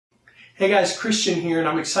Hey guys, Christian here, and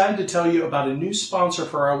I'm excited to tell you about a new sponsor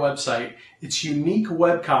for our website. It's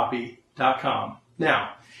uniquewebcopy.com.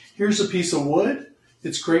 Now, here's a piece of wood.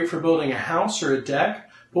 It's great for building a house or a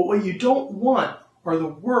deck, but what you don't want are the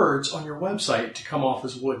words on your website to come off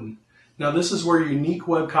as wooden. Now, this is where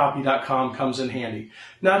uniquewebcopy.com comes in handy.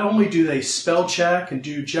 Not only do they spell check and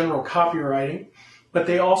do general copywriting, but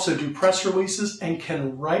they also do press releases and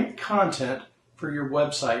can write content for your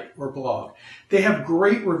website or blog. They have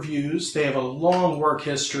great reviews. They have a long work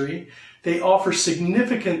history. They offer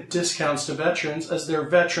significant discounts to veterans as they're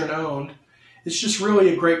veteran owned. It's just really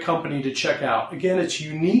a great company to check out. Again, it's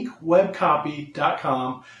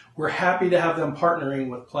uniquewebcopy.com. We're happy to have them partnering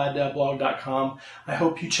with plaid.blog.com. I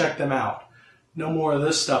hope you check them out. No more of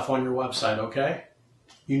this stuff on your website, okay?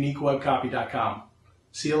 uniquewebcopy.com.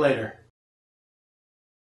 See you later.